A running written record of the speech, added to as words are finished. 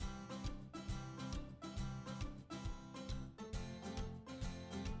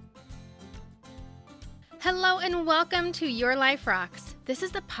Hello and welcome to Your Life Rocks. This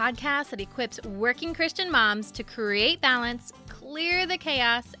is the podcast that equips working Christian moms to create balance, clear the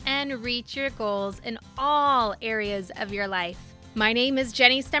chaos, and reach your goals in all areas of your life. My name is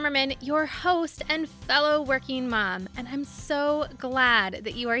Jenny Stemmerman, your host and fellow working mom, and I'm so glad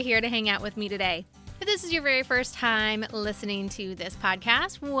that you are here to hang out with me today. If this is your very first time listening to this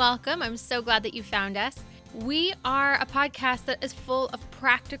podcast, welcome. I'm so glad that you found us. We are a podcast that is full of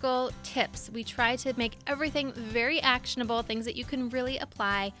practical tips. We try to make everything very actionable, things that you can really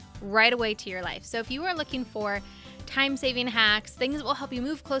apply right away to your life. So if you are looking for time-saving hacks, things that will help you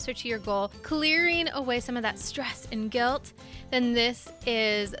move closer to your goal, clearing away some of that stress and guilt, then this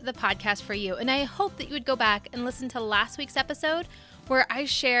is the podcast for you. And I hope that you would go back and listen to last week's episode where I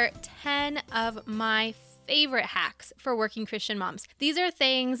share 10 of my favorite hacks for working Christian moms. These are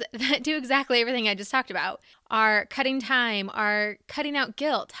things that do exactly everything I just talked about. Are cutting time, are cutting out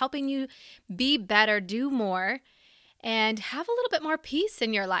guilt, helping you be better, do more, and have a little bit more peace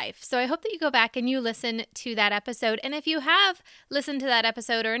in your life. So I hope that you go back and you listen to that episode. And if you have listened to that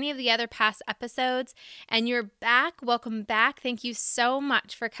episode or any of the other past episodes and you're back, welcome back. Thank you so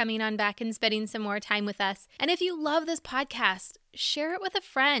much for coming on back and spending some more time with us. And if you love this podcast, share it with a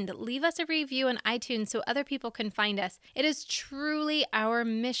friend. Leave us a review on iTunes so other people can find us. It is truly our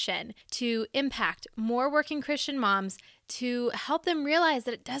mission to impact more working Christian moms, to help them realize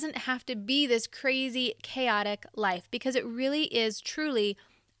that it doesn't have to be this crazy, chaotic life, because it really is truly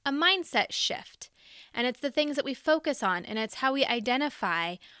a mindset shift. And it's the things that we focus on, and it's how we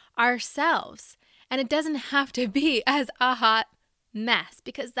identify ourselves. And it doesn't have to be as a hot mess,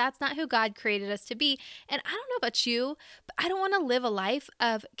 because that's not who God created us to be. And I don't know about you, but I don't want to live a life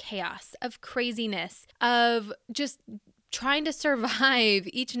of chaos, of craziness, of just trying to survive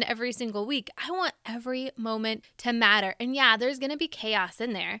each and every single week. I want every moment to matter. And yeah, there's going to be chaos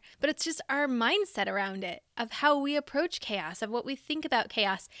in there, but it's just our mindset around it, of how we approach chaos, of what we think about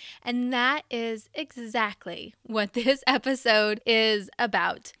chaos. And that is exactly what this episode is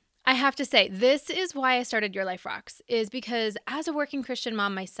about. I have to say, this is why I started Your Life Rocks, is because as a working Christian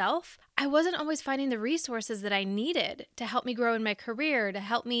mom myself, I wasn't always finding the resources that I needed to help me grow in my career, to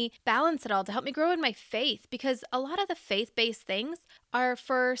help me balance it all, to help me grow in my faith, because a lot of the faith-based things are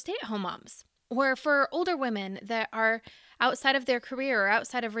for stay-at-home moms or for older women that are outside of their career or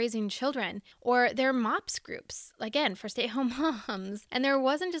outside of raising children, or their MOPS groups, again, for stay-at-home moms. And there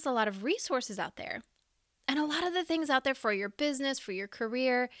wasn't just a lot of resources out there. And a lot of the things out there for your business, for your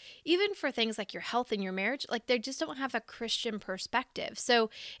career, even for things like your health and your marriage, like they just don't have a Christian perspective. So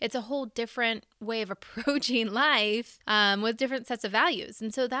it's a whole different way of approaching life with different sets of values.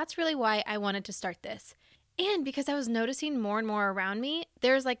 And so that's really why I wanted to start this. And because I was noticing more and more around me,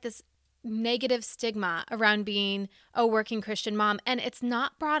 there's like this negative stigma around being a working Christian mom, and it's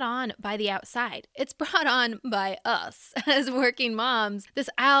not brought on by the outside. It's brought on by us as working moms,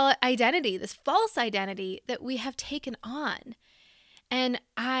 this identity, this false identity that we have taken on. And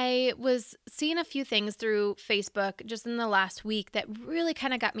I was seeing a few things through Facebook just in the last week that really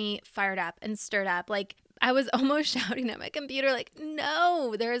kind of got me fired up and stirred up. Like, I was almost shouting at my computer, like,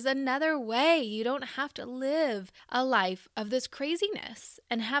 no, there's another way. You don't have to live a life of this craziness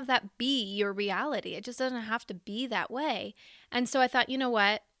and have that be your reality. It just doesn't have to be that way. And so I thought, you know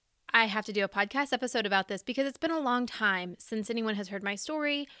what? I have to do a podcast episode about this, because it's been a long time since anyone has heard my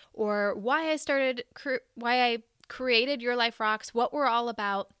story or why I created Your Life Rocks, what we're all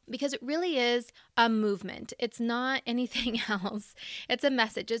about, because it really is a movement. It's not anything else. It's a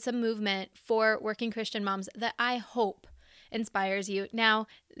message. It's a movement for working Christian moms that I hope inspires you. Now,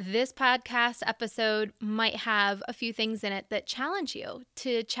 this podcast episode might have a few things in it that challenge you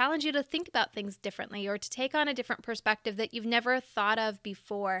to think about things differently, or to take on a different perspective that you've never thought of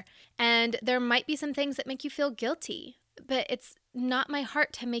before. And there might be some things that make you feel guilty. But it's not my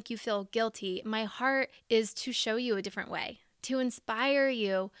heart to make you feel guilty. My heart is to show you a different way, to inspire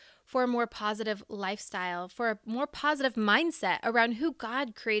you for a more positive lifestyle, for a more positive mindset around who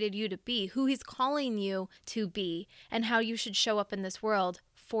God created you to be, who He's calling you to be, and how you should show up in this world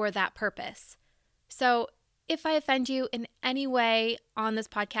for that purpose. So if I offend you in any way on this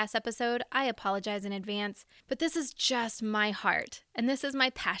podcast episode, I apologize in advance, but this is just my heart, and this is my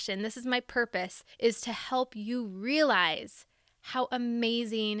passion, this is my purpose, is to help you realize how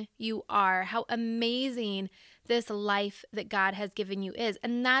amazing you are, how amazing this life that God has given you is.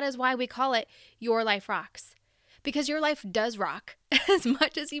 And that is why we call it Your Life Rocks. Because your life does rock, as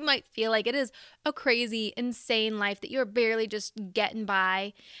much as you might feel like it is a crazy, insane life that you're barely just getting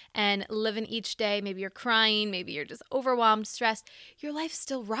by and living each day. Maybe you're crying, maybe you're just overwhelmed, stressed. Your life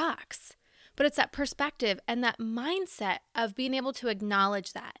still rocks. But it's that perspective and that mindset of being able to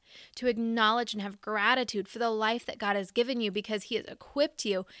acknowledge that, to acknowledge and have gratitude for the life that God has given you because He has equipped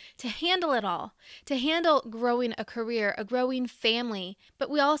you to handle it all, to handle growing a career, a growing family. But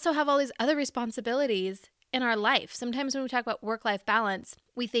we also have all these other responsibilities in our life. Sometimes when we talk about work-life balance,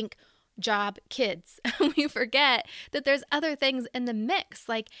 we think job, kids. We forget that there's other things in the mix,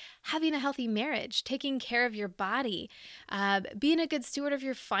 like having a healthy marriage, taking care of your body, being a good steward of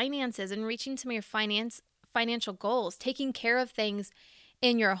your finances and reaching some of your financial goals, taking care of things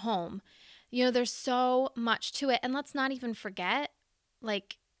in your home. There's so much to it. And let's not even forget,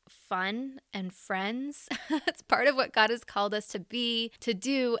 like, fun and friends. It's part of what God has called us to be, to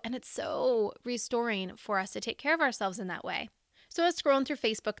do. And it's so restoring for us to take care of ourselves in that way. So I was scrolling through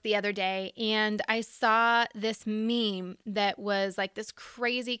Facebook the other day and I saw this meme that was like this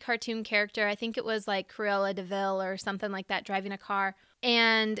crazy cartoon character. I think it was like Cruella de Vil or something like that, driving a car.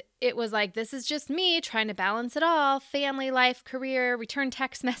 And it was like, this is just me trying to balance it all, family, life, career, return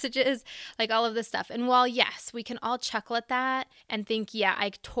text messages, like all of this stuff. And while yes, we can all chuckle at that and think, yeah,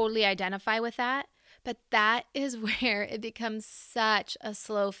 I totally identify with that. But that is where it becomes such a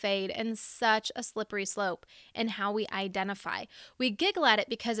slow fade and such a slippery slope in how we identify. We giggle at it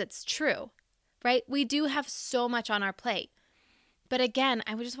because it's true, right? We do have so much on our plate. But again,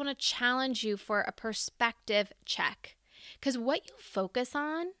 I would just want to challenge you for a perspective check. Because what you focus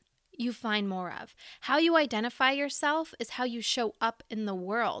on, you find more of. How you identify yourself is how you show up in the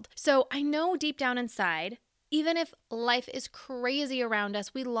world. So I know deep down inside, even if life is crazy around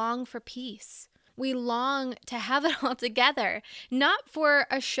us, we long for peace. We long to have it all together, not for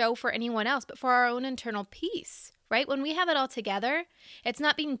a show for anyone else, but for our own internal peace, right? When we have it all together, it's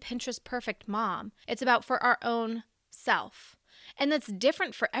not being Pinterest perfect mom. It's about for our own self. And that's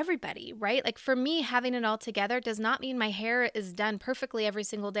different for everybody, right? Like for me, having it all together does not mean my hair is done perfectly every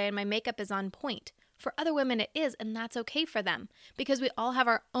single day and my makeup is on point. For other women, it is, and that's okay for them because we all have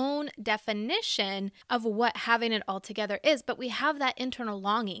our own definition of what having it all together is, but we have that internal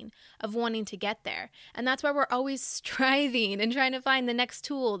longing of wanting to get there. And that's why we're always striving and trying to find the next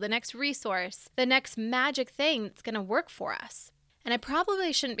tool, the next resource, the next magic thing that's going to work for us. And I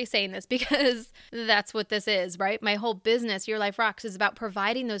probably shouldn't be saying this because that's what this is, right? My whole business, Your Life Rocks, is about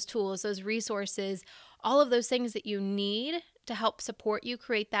providing those tools, those resources, all of those things that you need to help support you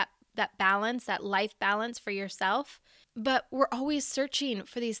create that balance, that life balance for yourself. But we're always searching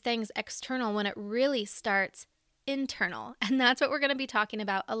for these things external when it really starts internal. And that's what we're going to be talking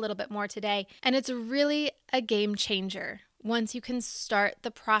about a little bit more today. And it's really a game changer once you can start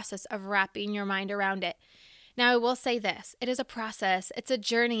the process of wrapping your mind around it. Now, I will say this, it is a process, it's a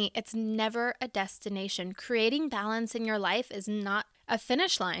journey, it's never a destination. Creating balance in your life is not a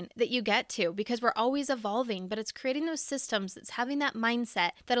finish line that you get to because we're always evolving, but it's creating those systems, it's having that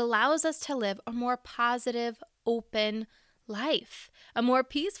mindset that allows us to live a more positive, open life, a more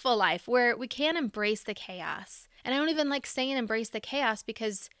peaceful life where we can embrace the chaos. And I don't even like saying embrace the chaos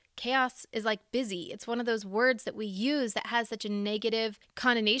because chaos is like busy. It's one of those words that we use that has such a negative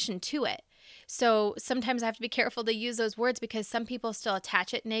connotation to it. So sometimes I have to be careful to use those words because some people still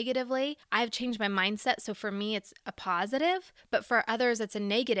attach it negatively. I've changed my mindset. So for me, it's a positive, but for others, it's a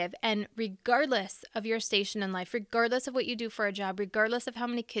negative. And regardless of your station in life, regardless of what you do for a job, regardless of how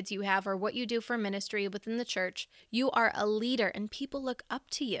many kids you have or what you do for ministry within the church, you are a leader and people look up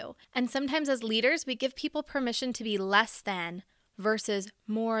to you. And sometimes as leaders, we give people permission to be less than versus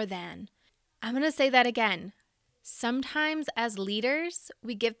more than. I'm going to say that again. Sometimes as leaders,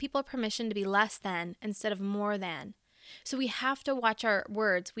 we give people permission to be less than instead of more than. So we have to watch our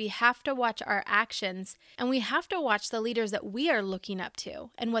words, we have to watch our actions, and we have to watch the leaders that we are looking up to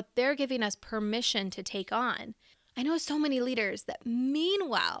and what they're giving us permission to take on. I know so many leaders that mean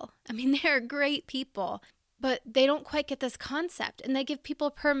well. I mean, they're great people, but they don't quite get this concept, and they give people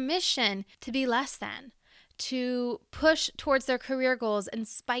permission to be less than, to push towards their career goals in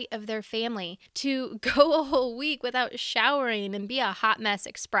spite of their family, to go a whole week without showering and be a hot mess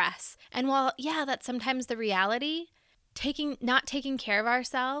express. And while, yeah, that's sometimes the reality, not taking care of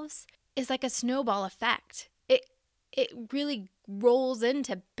ourselves is like a snowball effect. It really rolls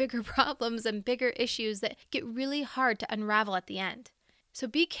into bigger problems and bigger issues that get really hard to unravel at the end. So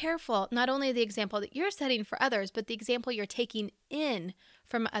be careful, not only the example that you're setting for others, but the example you're taking in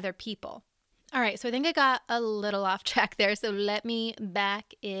from other people. All right, so I think I got a little off track there, so let me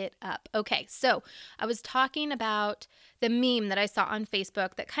back it up. Okay, so I was talking about the meme that I saw on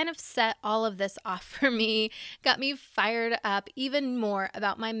Facebook that kind of set all of this off for me, got me fired up even more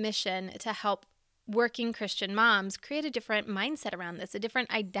about my mission to help working Christian moms create a different mindset around this, a different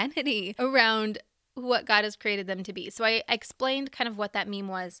identity around what God has created them to be. So I explained kind of what that meme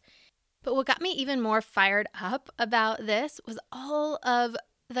was. But what got me even more fired up about this was all of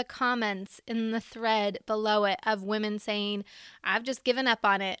the comments in the thread below it of women saying, I've just given up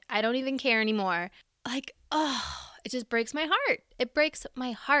on it. I don't even care anymore. Like, oh, it just breaks my heart. It breaks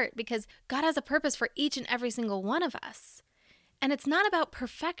my heart because God has a purpose for each and every single one of us. And it's not about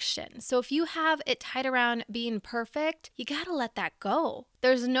perfection. So if you have it tied around being perfect, you got to let that go.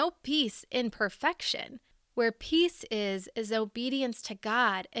 There's no peace in perfection. Where peace is obedience to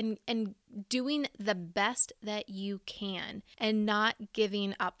God and doing the best that you can and not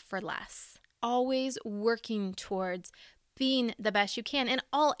giving up for less. Always working towards being the best you can in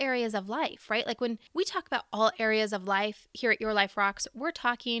all areas of life, right? Like when we talk about all areas of life here at Your Life Rocks, we're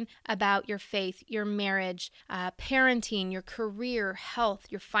talking about your faith, your marriage, parenting, your career, health,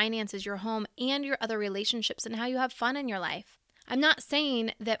 your finances, your home, and your other relationships and how you have fun in your life. I'm not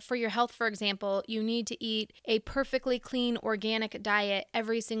saying that for your health, for example, you need to eat a perfectly clean, organic diet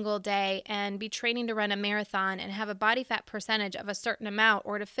every single day and be training to run a marathon and have a body fat percentage of a certain amount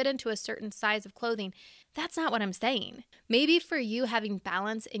or to fit into a certain size of clothing. That's not what I'm saying. Maybe for you, having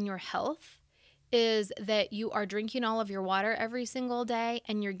balance in your health is that you are drinking all of your water every single day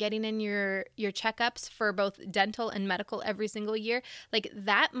and you're getting in your checkups for both dental and medical every single year. Like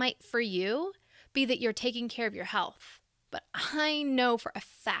that might for you be that you're taking care of your health. But I know for a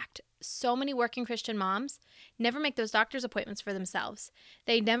fact so many working Christian moms never make those doctor's appointments for themselves.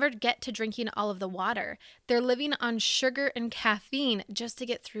 They never get to drinking all of the water. They're living on sugar and caffeine just to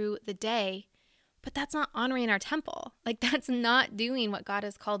get through the day. But that's not honoring our temple. Like that's not doing what God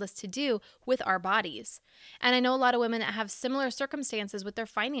has called us to do with our bodies. And I know a lot of women that have similar circumstances with their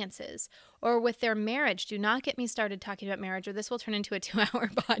finances or with their marriage. Do not get me started talking about marriage, or this will turn into a 2-hour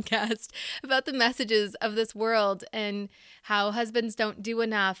podcast about the messages of this world and how husbands don't do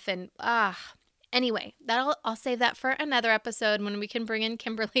enough. And anyway, I'll save that for another episode when we can bring in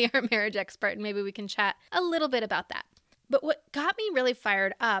Kimberly, our marriage expert, and maybe we can chat a little bit about that. But what got me really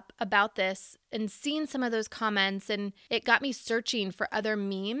fired up about this and seeing some of those comments, and it got me searching for other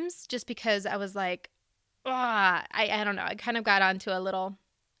memes just because I was like, I don't know. I kind of got onto a little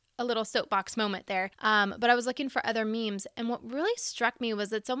soapbox moment there. But I was looking for other memes. And what really struck me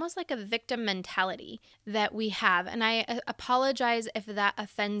was it's almost like a victim mentality that we have. And I apologize if that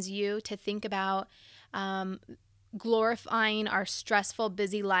offends you to think about glorifying our stressful,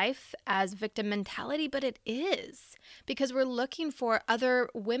 busy life as victim mentality, but it is because we're looking for other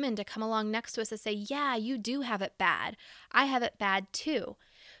women to come along next to us and say, yeah, you do have it bad. I have it bad too.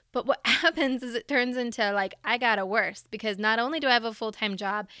 But what happens is it turns into like, I got it worse because not only do I have a full-time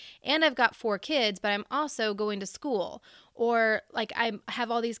job and I've got 4 kids, but I'm also going to school, or like I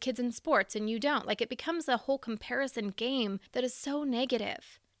have all these kids in sports and you don't. Like it becomes a whole comparison game that is so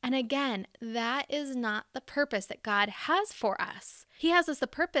negative. And again, that is not the purpose that God has for us. He has us the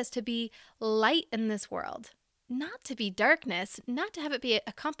purpose to be light in this world, not to be darkness, not to have it be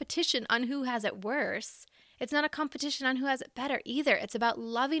a competition on who has it worse. It's not a competition on who has it better either. It's about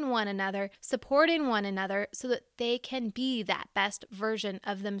loving one another, supporting one another so that they can be that best version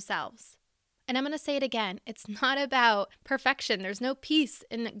of themselves. And I'm going to say it again. It's not about perfection. There's no peace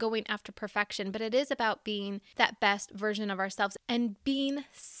in going after perfection, but it is about being that best version of ourselves and being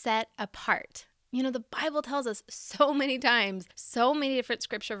set apart. You know, the Bible tells us so many times, so many different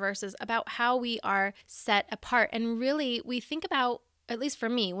scripture verses about how we are set apart. And really, we think about, at least for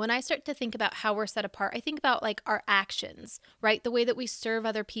me, when I start to think about how we're set apart, I think about like our actions, right? The way that we serve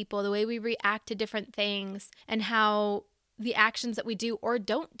other people, the way we react to different things, and how the actions that we do or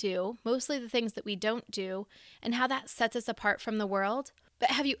don't do, mostly the things that we don't do, and how that sets us apart from the world.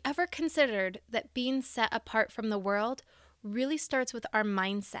 But have you ever considered that being set apart from the world really starts with our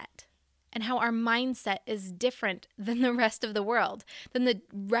mindset, and how our mindset is different than the rest of the world, than the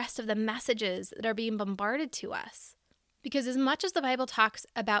rest of the messages that are being bombarded to us? Because as much as the Bible talks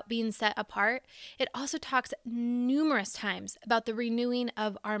about being set apart, it also talks numerous times about the renewing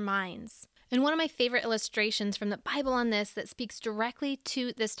of our minds. And one of my favorite illustrations from the Bible on this that speaks directly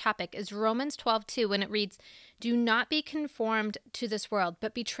to this topic is Romans 12:2, when it reads, "Do not be conformed to this world,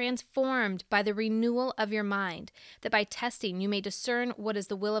 but be transformed by the renewal of your mind, that by testing you may discern what is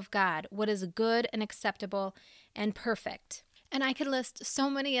the will of God, what is good and acceptable and perfect." And I could list so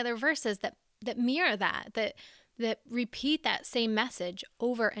many other verses that mirror that repeat that same message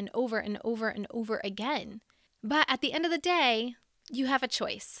over and over and over and over again. But at the end of the day, you have a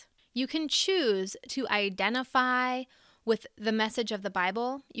choice. You can choose to identify with the message of the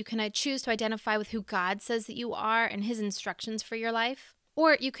Bible. You can choose to identify with who God says that you are and his instructions for your life.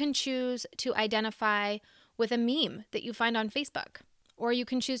 Or you can choose to identify with a meme that you find on Facebook. Or you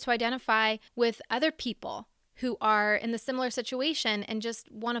can choose to identify with other people who are in the similar situation and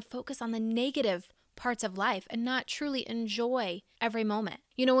just want to focus on the negative parts of life and not truly enjoy every moment.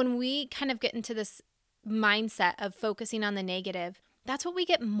 When we kind of get into this mindset of focusing on the negative, that's what we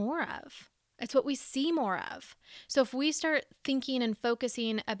get more of. It's what we see more of. So if we start thinking and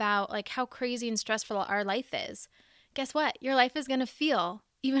focusing about like how crazy and stressful our life is, guess what? Your life is going to feel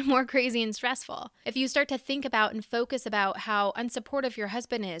even more crazy and stressful. If you start to think about and focus about how unsupportive your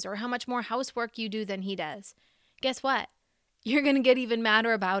husband is or how much more housework you do than he does, guess what? You're going to get even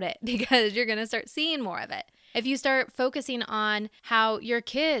madder about it because you're going to start seeing more of it. If you start focusing on how your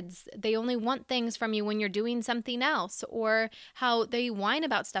kids, they only want things from you when you're doing something else, or how they whine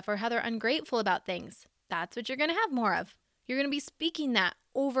about stuff, or how they're ungrateful about things, that's what you're going to have more of. You're going to be speaking that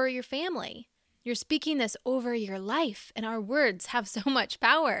over your family. You're speaking this over your life, and our words have so much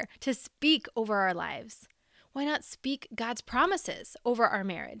power to speak over our lives. Why not speak God's promises over our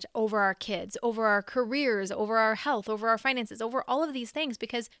marriage, over our kids, over our careers, over our health, over our finances, over all of these things?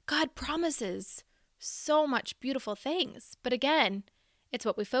 Because God promises so much beautiful things. But again, it's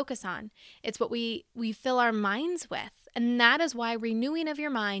what we focus on. It's what we fill our minds with. And that is why renewing of your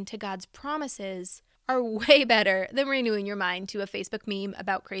mind to God's promises are way better than renewing your mind to a Facebook meme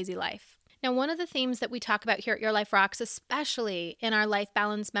about crazy life. Now, one of the themes that we talk about here at Your Life Rocks, especially in our Life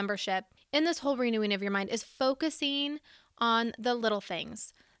Balance membership, in this whole renewing of your mind, is focusing on the little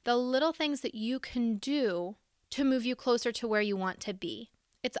things that you can do to move you closer to where you want to be.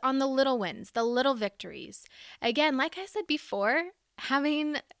 It's on the little wins, the little victories. Again, like I said before,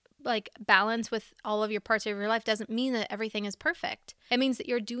 having balance with all of your parts of your life doesn't mean that everything is perfect. It means that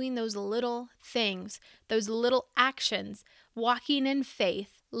you're doing those little things, those little actions, walking in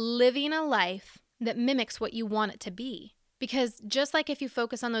faith, living a life that mimics what you want it to be. Because just like if you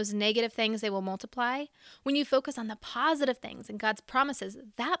focus on those negative things, they will multiply. When you focus on the positive things and God's promises,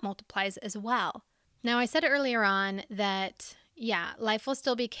 that multiplies as well. Now, I said earlier on that life will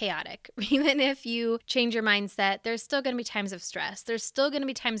still be chaotic. Even if you change your mindset, there's still going to be times of stress. There's still going to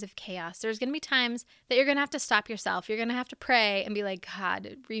be times of chaos. There's going to be times that you're going to have to stop yourself. You're going to have to pray and be like,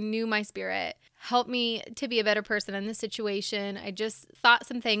 God, renew my spirit. Help me to be a better person in this situation. I just thought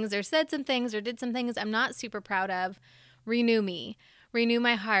some things or said some things or did some things I'm not super proud of. Renew me. Renew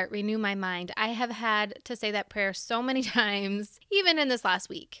my heart. Renew my mind. I have had to say that prayer so many times, even in this last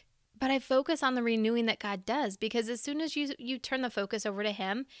week. But I focus on the renewing that God does, because as soon as you turn the focus over to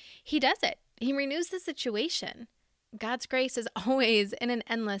Him, He does it. He renews the situation. God's grace is always in an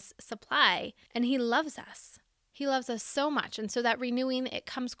endless supply, and He loves us. He loves us so much. And so that renewing, it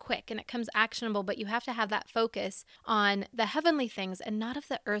comes quick and it comes actionable, but you have to have that focus on the heavenly things and not of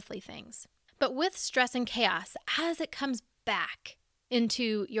the earthly things. But with stress and chaos, as it comes back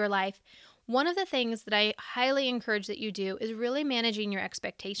into your life, one of the things that I highly encourage that you do is really managing your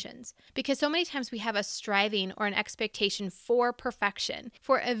expectations, because so many times we have a striving or an expectation for perfection,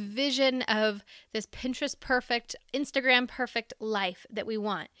 for a vision of this Pinterest perfect, Instagram perfect life that we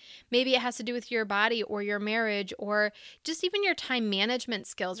want. Maybe it has to do with your body or your marriage or just even your time management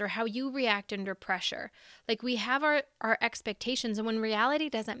skills or how you react under pressure. Like we have our expectations, and when reality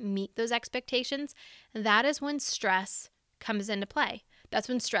doesn't meet those expectations, that is when stress comes into play. That's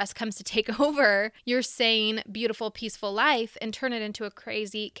when stress comes to take over your sane, beautiful, peaceful life and turn it into a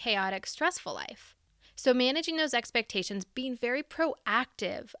crazy, chaotic, stressful life. So managing those expectations, being very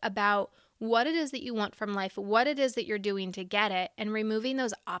proactive about what it is that you want from life, what it is that you're doing to get it, and removing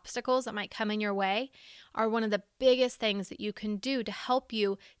those obstacles that might come in your way are one of the biggest things that you can do to help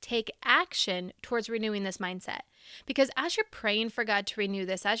you take action towards renewing this mindset. Because as you're praying for God to renew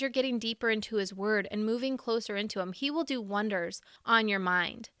this, as you're getting deeper into His Word and moving closer into Him, He will do wonders on your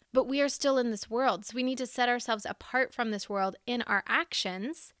mind. But we are still in this world, so we need to set ourselves apart from this world in our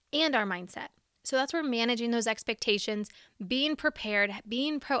actions and our mindset. So that's where managing those expectations, being prepared,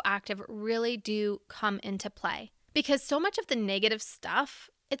 being proactive really do come into play. Because so much of the negative stuff,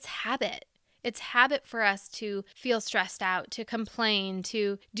 it's habit. It's habit for us to feel stressed out, to complain,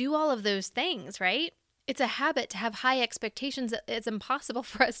 to do all of those things, right? It's a habit to have high expectations that it's impossible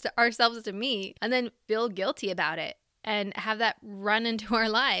for ourselves to meet and then feel guilty about it and have that run into our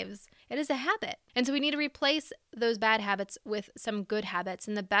lives. It is a habit. And so we need to replace those bad habits with some good habits.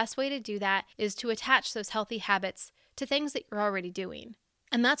 And the best way to do that is to attach those healthy habits to things that you're already doing.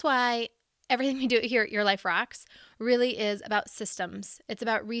 And that's why everything we do here at Your Life Rocks really is about systems. It's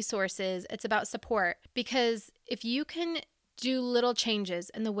about resources. It's about support. Because if you can do little changes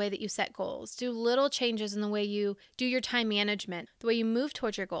in the way that you set goals, do little changes in the way you do your time management, the way you move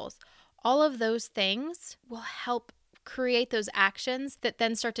towards your goals, all of those things will help create those actions that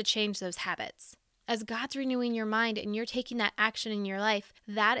then start to change those habits. As God's renewing your mind and you're taking that action in your life,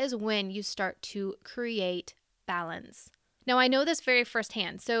 that is when you start to create balance. Now, I know this very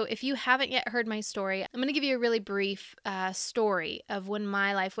firsthand, so if you haven't yet heard my story, I'm going to give you a really brief story of when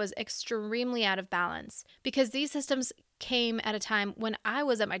my life was extremely out of balance, because these systems came at a time when I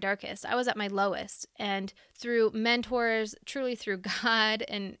was at my darkest, I was at my lowest, and through mentors, truly through God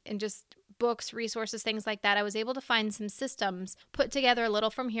and just books, resources, things like that, I was able to find some systems put together a little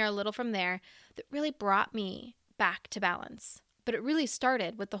from here, a little from there, that really brought me back to balance. But it really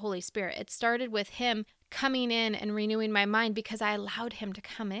started with the Holy Spirit. It started with Him coming in and renewing my mind because I allowed Him to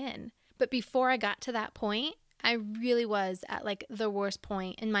come in. But before I got to that point, I really was at like the worst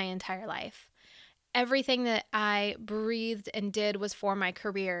point in my entire life. Everything that I breathed and did was for my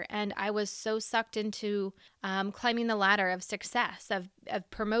career, and I was so sucked into climbing the ladder of success, of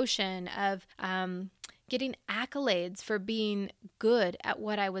promotion, of getting accolades for being good at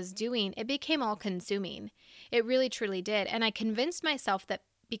what I was doing. It became all consuming. It really, truly did. And I convinced myself that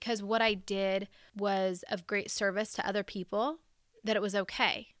because what I did was of great service to other people, that it was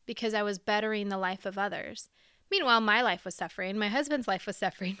okay because I was bettering the life of others. Meanwhile, my life was suffering. My husband's life was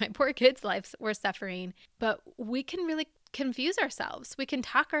suffering. My poor kids' lives were suffering. But we can really confuse ourselves. We can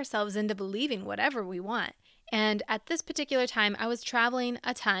talk ourselves into believing whatever we want. And at this particular time, I was traveling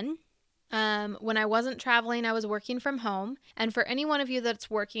a ton. When I wasn't traveling, I was working from home. And for any one of you that's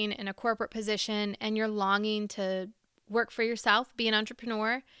working in a corporate position and you're longing to work for yourself, be an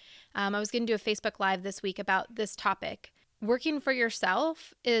entrepreneur, I was going to do a Facebook Live this week about this topic. Working for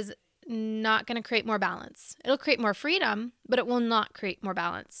yourself is not going to create more balance. It'll create more freedom, but it will not create more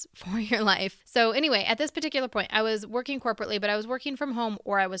balance for your life. So anyway, at this particular point, I was working corporately, but I was working from home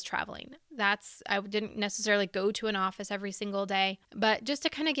or I was traveling. I didn't necessarily go to an office every single day, but just to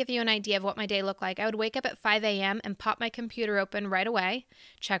kind of give you an idea of what my day looked like, I would wake up at 5 a.m. and pop my computer open right away,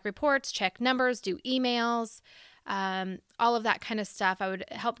 check reports, check numbers, do emails, all of that kind of stuff. I would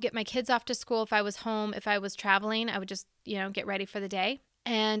help get my kids off to school if I was home. If I was traveling, I would just, get ready for the day.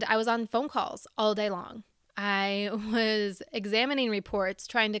 And I was on phone calls all day long. I was examining reports,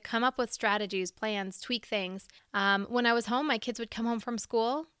 trying to come up with strategies, plans, tweak things. When I was home, my kids would come home from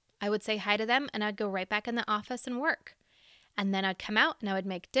school. I would say hi to them, and I'd go right back in the office and work. And then I'd come out and I would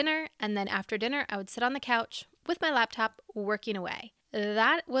make dinner. And then after dinner, I would sit on the couch with my laptop working away.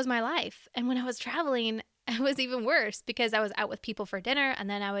 That was my life. And when I was traveling, it was even worse because I was out with people for dinner, and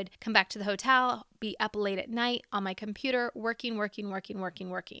then I would come back to the hotel, be up late at night on my computer, working.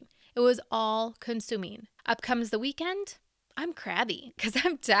 It was all consuming. Up comes the weekend. I'm crabby because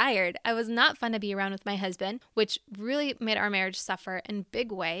I'm tired. I was not fun to be around with my husband, which really made our marriage suffer in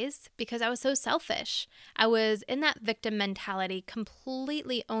big ways because I was so selfish. I was in that victim mentality,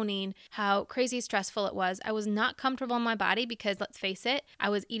 completely owning how crazy stressful it was. I was not comfortable in my body because, let's face it, I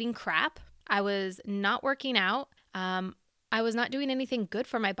was eating crap. I was not working out. I was not doing anything good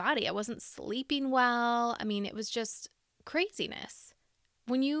for my body. I wasn't sleeping well. I mean, it was just craziness.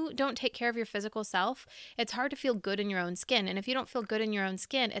 When you don't take care of your physical self, it's hard to feel good in your own skin. And if you don't feel good in your own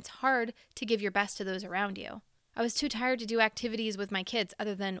skin, it's hard to give your best to those around you. I was too tired to do activities with my kids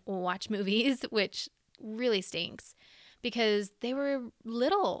other than watch movies, which really stinks because they were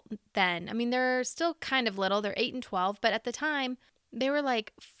little then. I mean, they're still kind of little. They're 8 and 12, but at the time, they were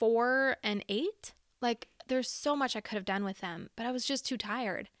like 4 and 8. Like, there's so much I could have done with them, but I was just too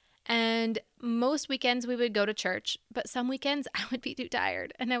tired. And most weekends we would go to church, but some weekends I would be too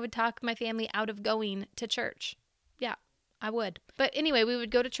tired and I would talk my family out of going to church. Yeah, I would. But anyway, we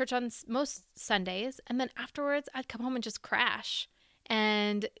would go to church on most Sundays, and then afterwards I'd come home and just crash.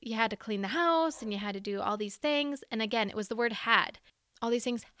 And you had to clean the house and you had to do all these things. And again, it was the word had. All these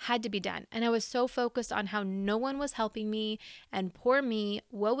things had to be done. And I was so focused on how no one was helping me and poor me,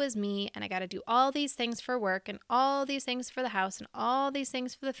 woe is me. And I got to do all these things for work and all these things for the house and all these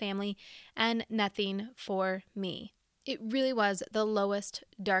things for the family and nothing for me. It really was the lowest,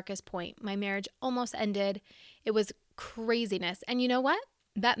 darkest point. My marriage almost ended. It was craziness. And you know what?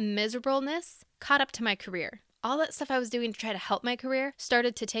 That miserableness caught up to my career. All that stuff I was doing to try to help my career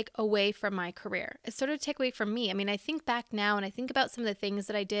started to take away from my career. It started to take away from me. I mean, I think back now and I think about some of the things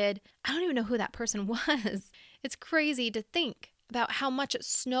that I did. I don't even know who that person was. It's crazy to think about how much it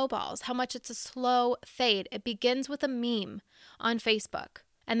snowballs, how much it's a slow fade. It begins with a meme on Facebook.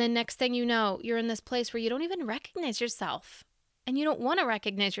 And then next thing you know, you're in this place where you don't even recognize yourself. And you don't want to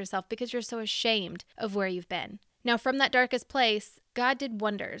recognize yourself because you're so ashamed of where you've been. Now, from that darkest place, God did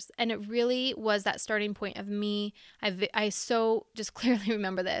wonders, and it really was that starting point of me. I so just clearly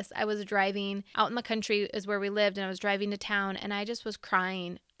remember this. I was driving out in the country is where we lived, and I was driving to town, and I just was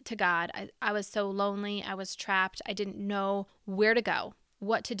crying to God. I was so lonely. I was trapped. I didn't know where to go,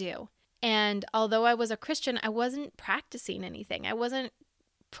 what to do. And although I was a Christian, I wasn't practicing anything. I wasn't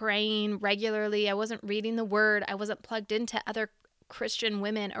praying regularly. I wasn't reading the word. I wasn't plugged into other Christian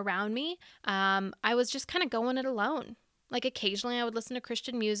women around me. I was just kind of going it alone. Like occasionally I would listen to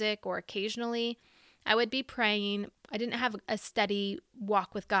Christian music, or occasionally I would be praying. I didn't have a steady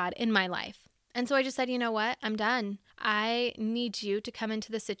walk with God in my life. And so I just said, you know what? I'm done. I need you to come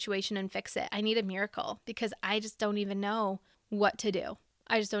into the situation and fix it. I need a miracle because I just don't even know what to do.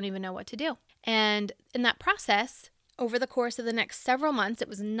 And in that process, over the course of the next several months, it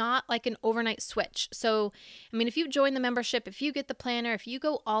was not like an overnight switch. So, if you join the membership, if you get the planner, if you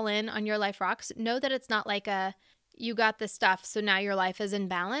go all in on Your Life Rocks, know that it's not like you got this stuff, so now your life is in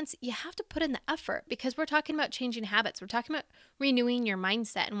balance. You have to put in the effort because we're talking about changing habits. We're talking about renewing your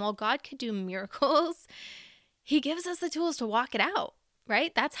mindset. And while God could do miracles, He gives us the tools to walk it out,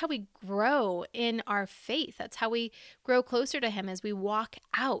 right? That's how we grow in our faith. That's how we grow closer to Him, as we walk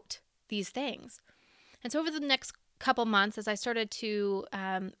out these things. And so over the next couple months, as I started to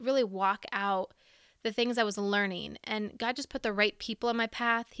really walk out the things I was learning, and God just put the right people in my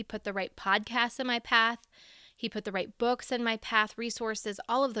path. He put the right podcasts in my path. He put the right books in my path, resources,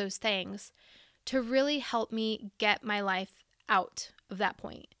 all of those things to really help me get my life out of that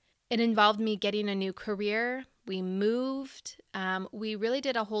point. It involved me getting a new career. We moved. We really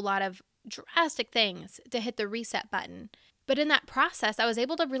did a whole lot of drastic things to hit the reset button. But in that process, I was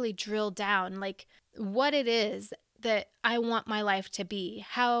able to really drill down like what it is that I want my life to be,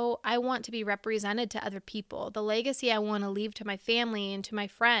 how I want to be represented to other people, the legacy I want to leave to my family and to my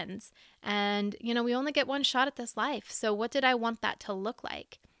friends. And, we only get one shot at this life. So what did I want that to look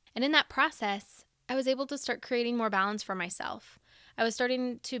like? And in that process, I was able to start creating more balance for myself. I was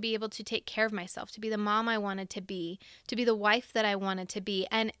starting to be able to take care of myself, to be the mom I wanted to be the wife that I wanted to be.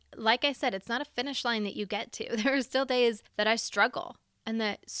 And like I said, it's not a finish line that you get to. There are still days that I struggle and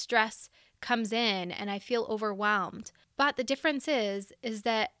that stress comes in and I feel overwhelmed. But the difference is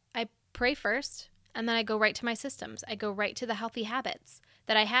that I pray first and then I go right to my systems. I go right to the healthy habits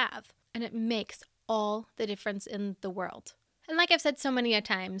that I have. And it makes all the difference in the world. And like I've said so many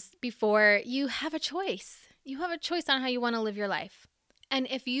times before, you have a choice. You have a choice on how you want to live your life. And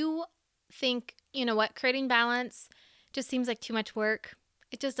if you think, creating balance just seems like too much work,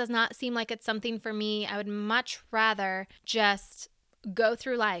 it just does not seem like it's something for me, I would much rather just go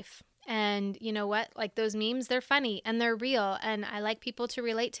through life. And you know what? Like those memes, they're funny and they're real. And I like people to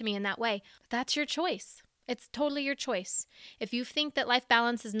relate to me in that way. That's your choice. It's totally your choice. If you think that life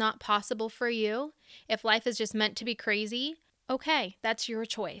balance is not possible for you, if life is just meant to be crazy, okay, that's your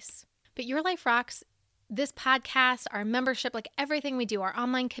choice. But Your Life Rocks, this podcast, our membership, like everything we do, our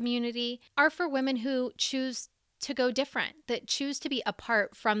online community, are for women who choose to go different, that choose to be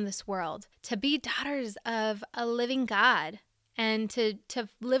apart from this world, to be daughters of a living God, and to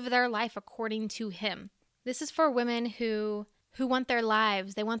live their life according to Him. This is for women who want their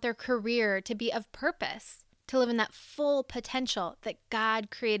lives, they want their career to be of purpose, to live in that full potential that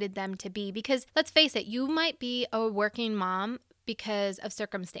God created them to be. Because let's face it, you might be a working mom because of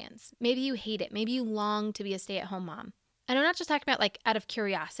circumstance. Maybe you hate it. Maybe you long to be a stay-at-home mom. And I'm not just talking about like out of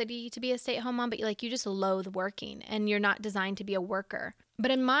curiosity to be a stay-at-home mom, but you just loathe working and you're not designed to be a worker.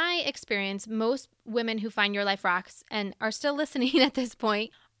 But in my experience, most women who find Your Life Rocks and are still listening at this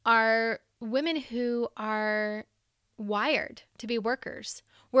point are women who are wired to be workers.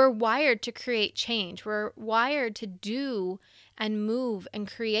 We're wired to create change. We're wired to do and move and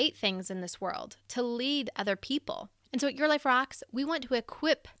create things in this world, to lead other people. And so at Your Life Rocks, we want to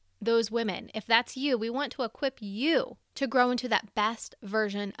equip those women. If that's you, we want to equip you to grow into that best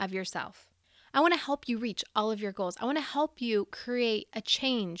version of yourself. I want to help you reach all of your goals. I want to help you create a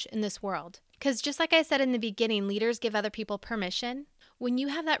change in this world. Because just like I said in the beginning, leaders give other people permission. When you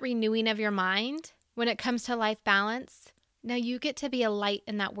have that renewing of your mind, when it comes to life balance, now you get to be a light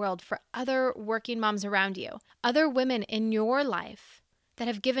in that world for other working moms around you, other women in your life that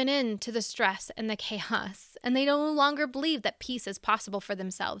have given in to the stress and the chaos, and they no longer believe that peace is possible for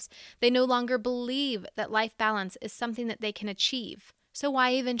themselves. They no longer believe that life balance is something that they can achieve. So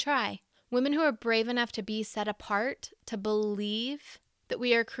why even try? Women who are brave enough to be set apart, to believe that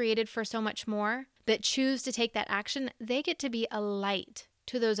we are created for so much more, that choose to take that action, they get to be a light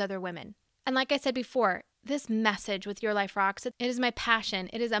to those other women. And like I said before, this message with Your Life Rocks, it is my passion.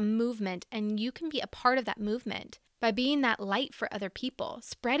 It is a movement, and you can be a part of that movement by being that light for other people,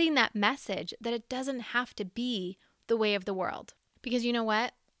 spreading that message that it doesn't have to be the way of the world. Because you know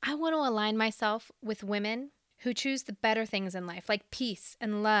what? I want to align myself with women who choose the better things in life, like peace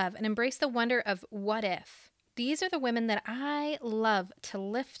and love, and embrace the wonder of what if. These are the women that I love to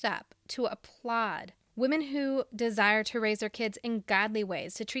lift up, to applaud. women who desire to raise their kids in godly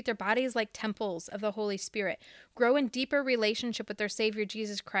ways, to treat their bodies like temples of the Holy Spirit, grow in deeper relationship with their Savior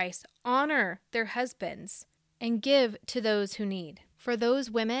Jesus Christ, honor their husbands, and give to those who need. For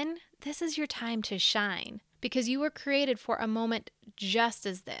those women, this is your time to shine, because you were created for a moment just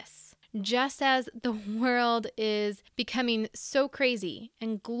as this. Just as the world is becoming so crazy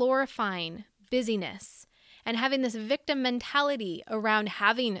and glorifying busyness and having this victim mentality around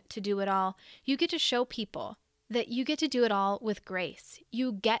having to do it all, you get to show people that you get to do it all with grace.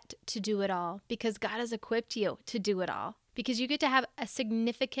 You get to do it all because God has equipped you to do it all, because you get to have a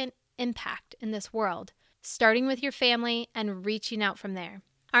significant impact in this world, starting with your family and reaching out from there.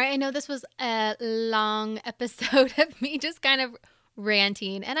 All right, I know this was a long episode of me just kind of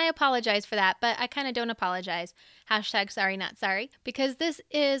ranting, and I apologize for that, but I kind of don't apologize. #sorry, not sorry, because this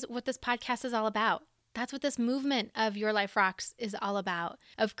is what this podcast is all about. That's what this movement of Your Life Rocks is all about,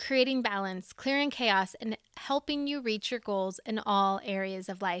 of creating balance, clearing chaos, and helping you reach your goals in all areas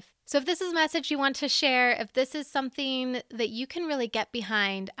of life. So if this is a message you want to share, if this is something that you can really get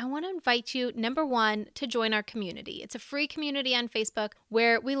behind, I want to invite you, number one, to join our community. It's a free community on Facebook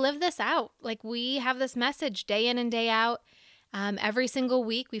where we live this out. Like, we have this message day in and day out. Every single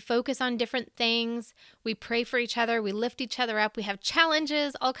week, we focus on different things. We pray for each other. We lift each other up. We have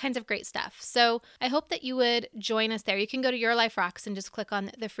challenges, all kinds of great stuff. So I hope that you would join us there. You can go to Your Life Rocks and just click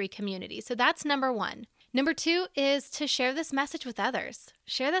on the free community. So that's number one. Number two is to share this message with others.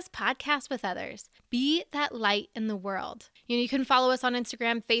 Share this podcast with others. Be that light in the world. You can follow us on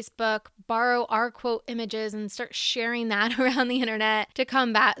Instagram, Facebook, borrow our quote images and start sharing that around the internet to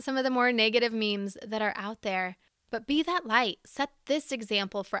combat some of the more negative memes that are out there. But be that light. Set this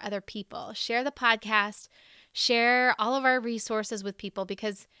example for other people. Share the podcast. Share all of our resources with people,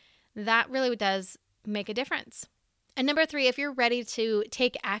 because that really does make a difference. And number three, if you're ready to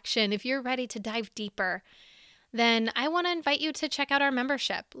take action, if you're ready to dive deeper, then I want to invite you to check out our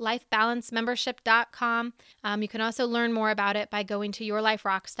membership, lifebalancemembership.com. You can also learn more about it by going to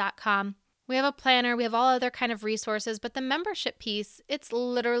yourliferocks.com. We have a planner. We have all other kind of resources, but the membership piece, it's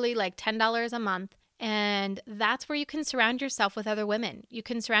literally like $10 a month. And that's where you can surround yourself with other women. You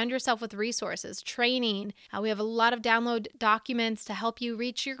can surround yourself with resources, training. We have a lot of download documents to help you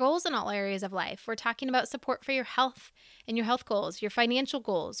reach your goals in all areas of life. We're talking about support for your health and your health goals, your financial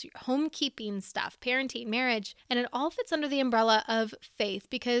goals, your homekeeping stuff, parenting, marriage. And it all fits under the umbrella of faith,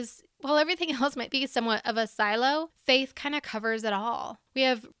 because while everything else might be somewhat of a silo, faith kind of covers it all. We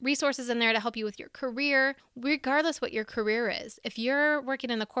have resources in there to help you with your career, regardless what your career is. If you're working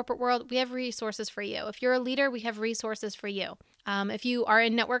in the corporate world, we have resources for you. If you're a leader, we have resources for you. If you are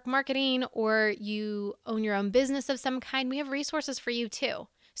in network marketing or you own your own business of some kind, we have resources for you too.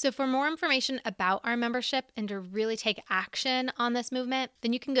 So for more information about our membership and to really take action on this movement,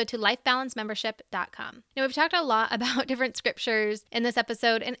 then you can go to lifebalancemembership.com. Now, we've talked a lot about different scriptures in this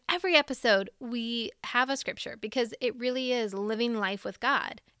episode, and every episode we have a scripture because it really is living life with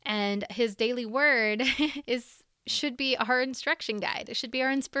God. And His daily word should be our instruction guide. It should be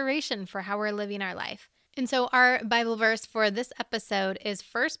our inspiration for how we're living our life. And so our Bible verse for this episode is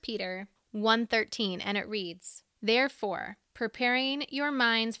 1 Peter 1:13, and it reads, "Therefore, preparing your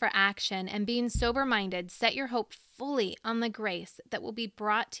minds for action and being sober-minded, set your hope fully on the grace that will be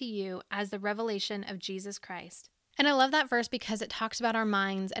brought to you as the revelation of Jesus Christ." And I love that verse because it talks about our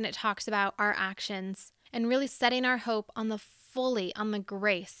minds and it talks about our actions and really setting our hope on the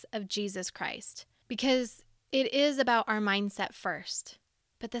grace of Jesus Christ, because it is about our mindset first.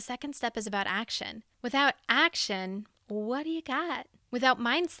 But the second step is about action. Without action, what do you got? Without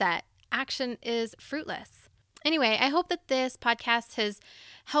mindset, action is fruitless. Anyway, I hope that this podcast has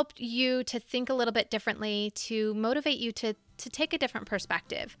helped you to think a little bit differently, to motivate you to take a different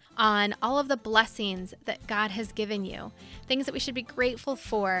perspective on all of the blessings that God has given you, things that we should be grateful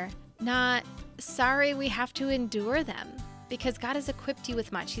for, not sorry we have to endure them, because God has equipped you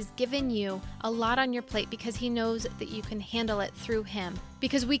with much. He's given you a lot on your plate because He knows that you can handle it through Him,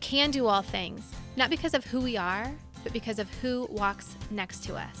 because we can do all things, not because of who we are, but because of who walks next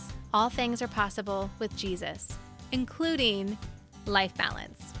to us. All things are possible with Jesus, including life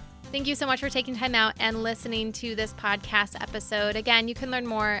balance. Thank you so much for taking time out and listening to this podcast episode. Again, you can learn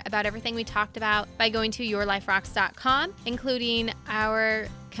more about everything we talked about by going to yourliferocks.com, including our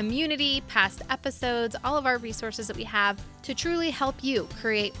community, past episodes, all of our resources that we have to truly help you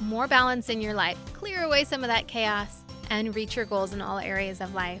create more balance in your life, clear away some of that chaos, and reach your goals in all areas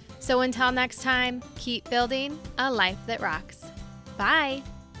of life. So until next time, keep building a life that rocks. Bye.